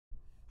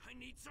I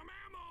need some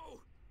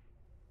ammo.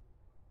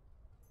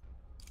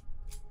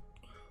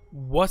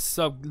 What's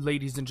up,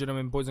 ladies and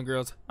gentlemen, boys and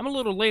girls? I'm a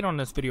little late on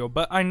this video,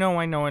 but I know.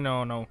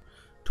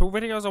 2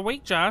 videos a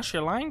week, Josh.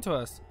 You're lying to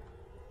us.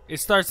 It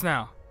starts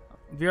now.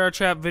 VR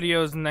chat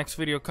videos, next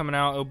video coming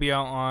out. It'll be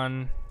out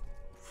on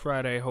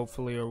Friday,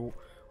 hopefully, or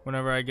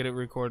whenever I get it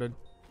recorded.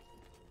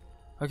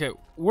 Okay,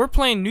 we're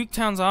playing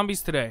Nuketown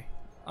Zombies today.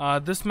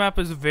 This map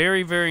is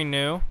very, very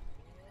new. It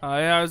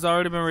has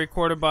already been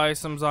recorded by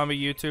some zombie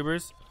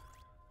YouTubers,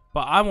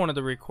 but I wanted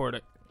to record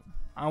it.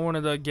 I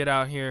wanted to get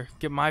out here,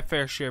 get my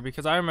fair share,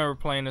 because I remember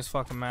playing this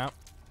fucking map.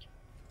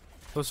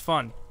 It was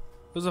fun.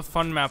 It was a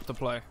fun map to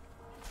play.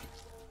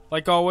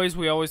 Like always,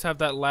 we always have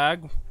that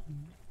lag.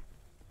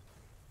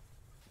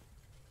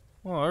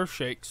 Oh,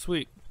 Earthshake,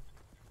 sweet.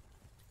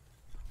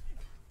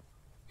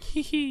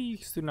 Hehe,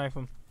 used to knife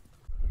him.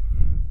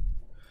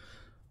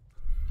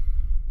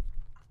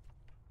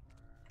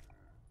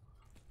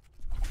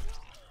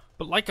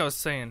 But like I was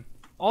saying,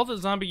 all the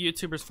zombie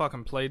YouTubers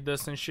fucking played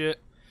this and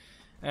shit.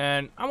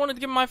 And I wanted to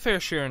get my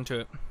fair share into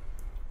it.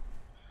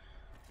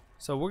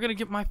 So we're gonna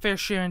get my fair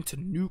share into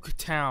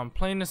Nuketown.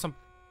 Playing this on...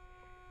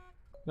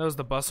 That was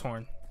the bus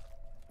horn.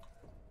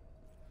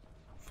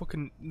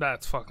 Fucking...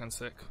 That's fucking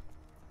sick.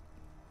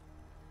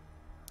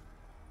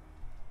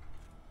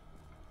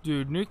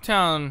 Dude,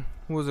 Nuketown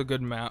was a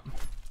good map.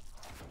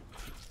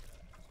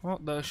 Well,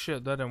 that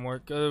shit, that didn't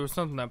work. There was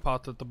something that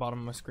popped at the bottom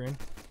of my screen.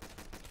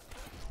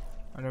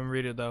 I didn't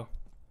read it though.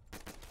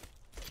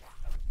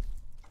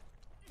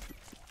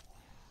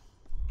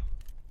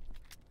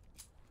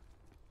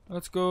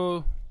 Let's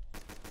go.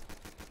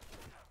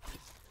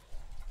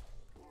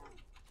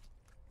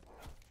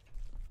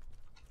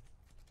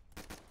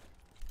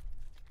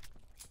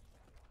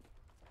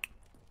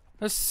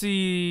 Let's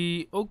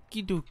see.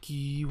 Okie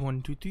dokie.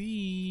 1, 2,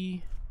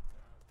 3.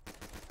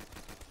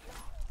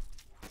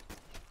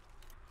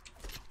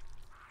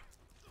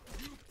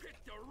 You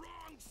picked the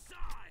wrong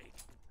side.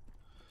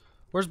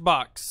 Where's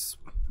Box?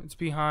 It's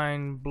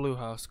behind Blue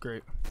House.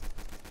 Great.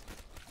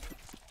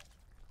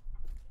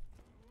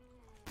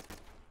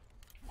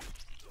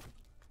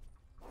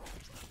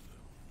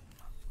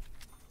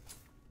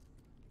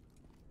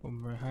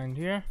 Over behind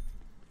here.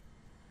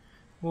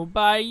 We'll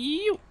buy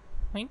you.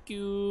 Thank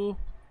you.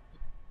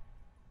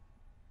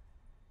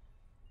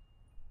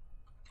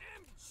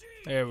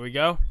 There we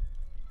go.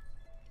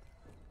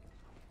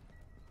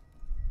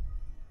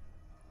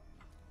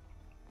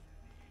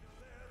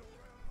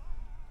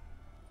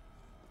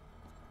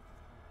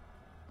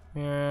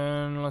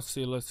 And let's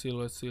see.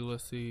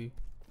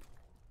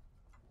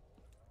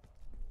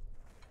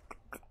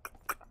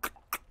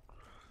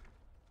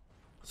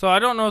 So I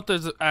don't know if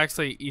there's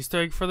actually an Easter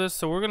egg for this,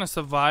 so we're gonna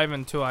survive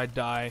until I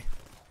die.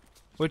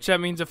 Which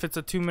that means if it's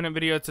a 2-minute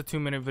video, it's a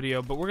 2-minute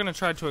video, but we're gonna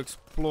try to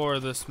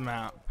explore this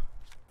map.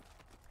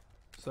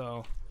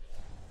 So,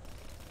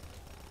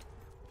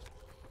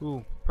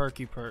 ooh,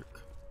 perky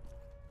perk.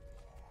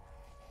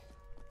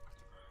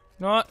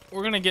 You know what?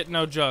 We're gonna get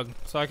no jug,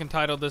 so I can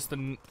title this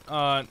the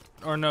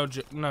or no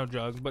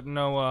jug, but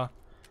no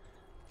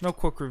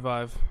quick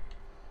revive.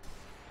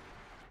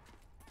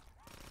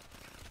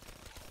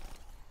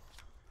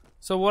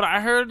 So what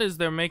I heard is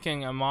they're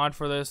making a mod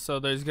for this, so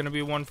there's gonna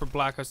be one for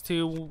Black Ops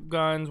 2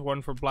 guns,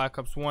 one for Black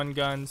Ops 1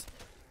 guns,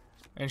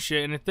 and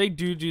shit. And if they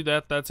do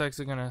that, that's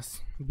actually gonna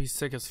be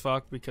sick as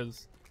fuck,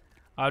 because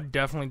I'd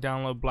definitely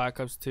download Black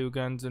Ops 2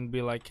 guns and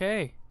be like,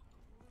 hey,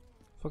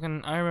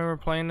 fucking, I remember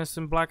playing this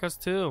in Black Ops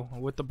 2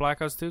 with the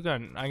Black Ops 2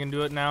 gun. I can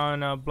do it now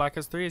in Black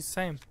Ops 3. It's the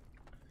same.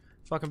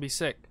 Fucking be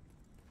sick.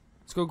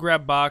 Let's go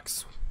grab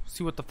Box,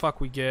 see what the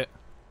fuck we get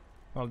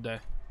all day.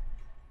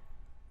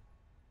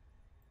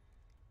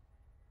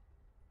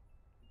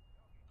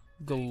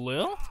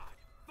 Galil?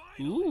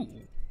 Ooh,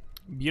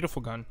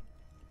 beautiful gun.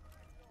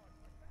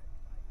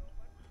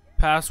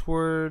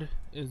 Password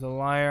is a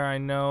liar, I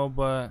know,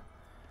 but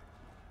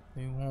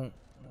they won't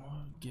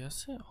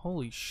guess it.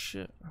 Holy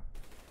shit.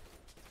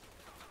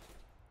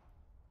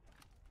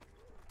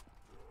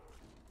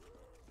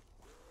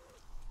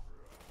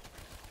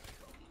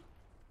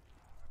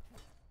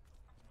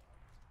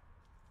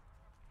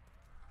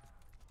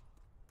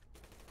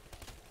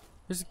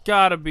 There's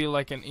gotta be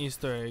like an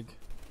Easter egg.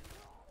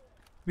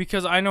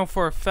 Because I know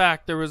for a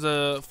fact there was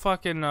a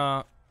fucking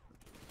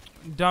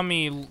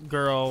dummy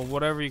girl,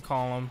 whatever you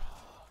call them,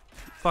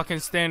 fucking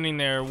standing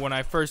there when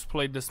I first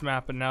played this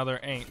map, and now there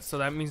ain't. So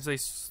that means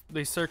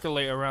they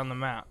circulate around the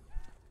map.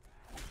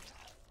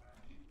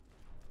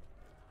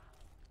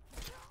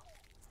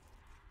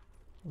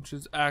 Which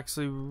is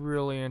actually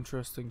really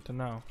interesting to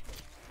know.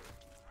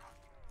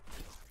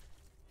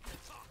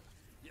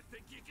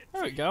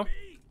 There we go.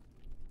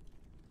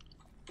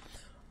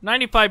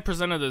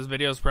 95% of this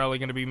video is probably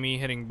going to be me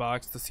hitting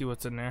Box to see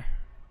what's in there.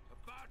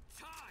 About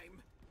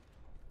time.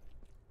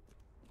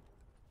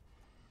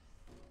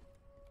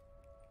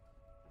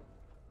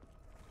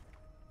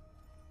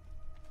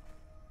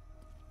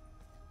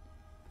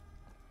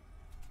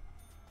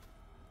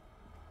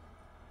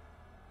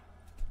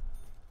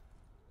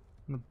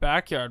 In the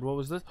backyard, what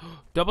was this?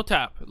 Double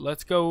tap.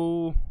 Let's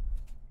go.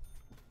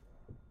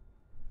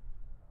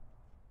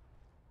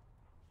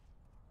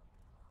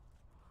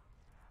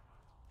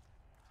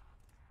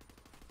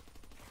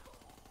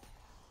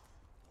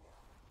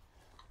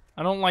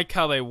 I don't like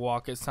how they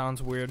walk. It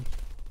sounds weird.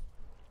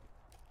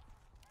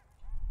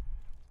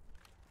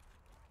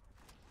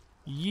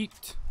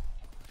 Yeet.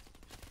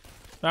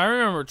 I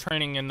remember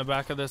training in the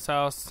back of this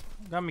house.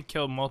 Got me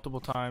killed multiple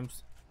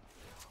times.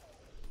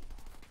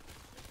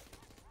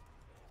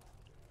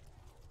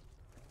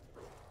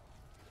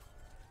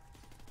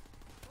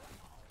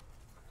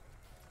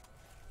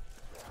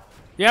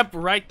 Yep,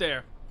 right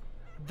there.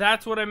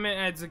 That's what I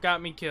meant as it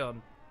got me killed.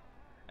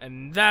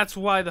 And that's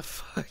why the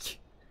fuck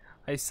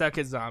I suck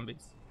at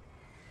zombies.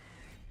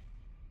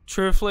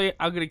 Truthfully,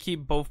 I'm gonna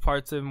keep both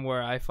parts in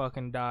where I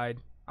fucking died.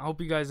 I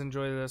hope you guys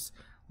enjoy this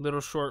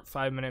little short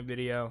 5-minute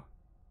video.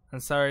 I'm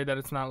sorry that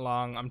it's not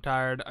long. I'm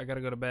tired. I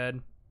gotta go to bed.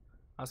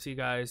 I'll see you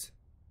guys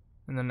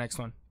in the next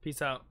one.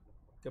 Peace out.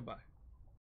 Goodbye.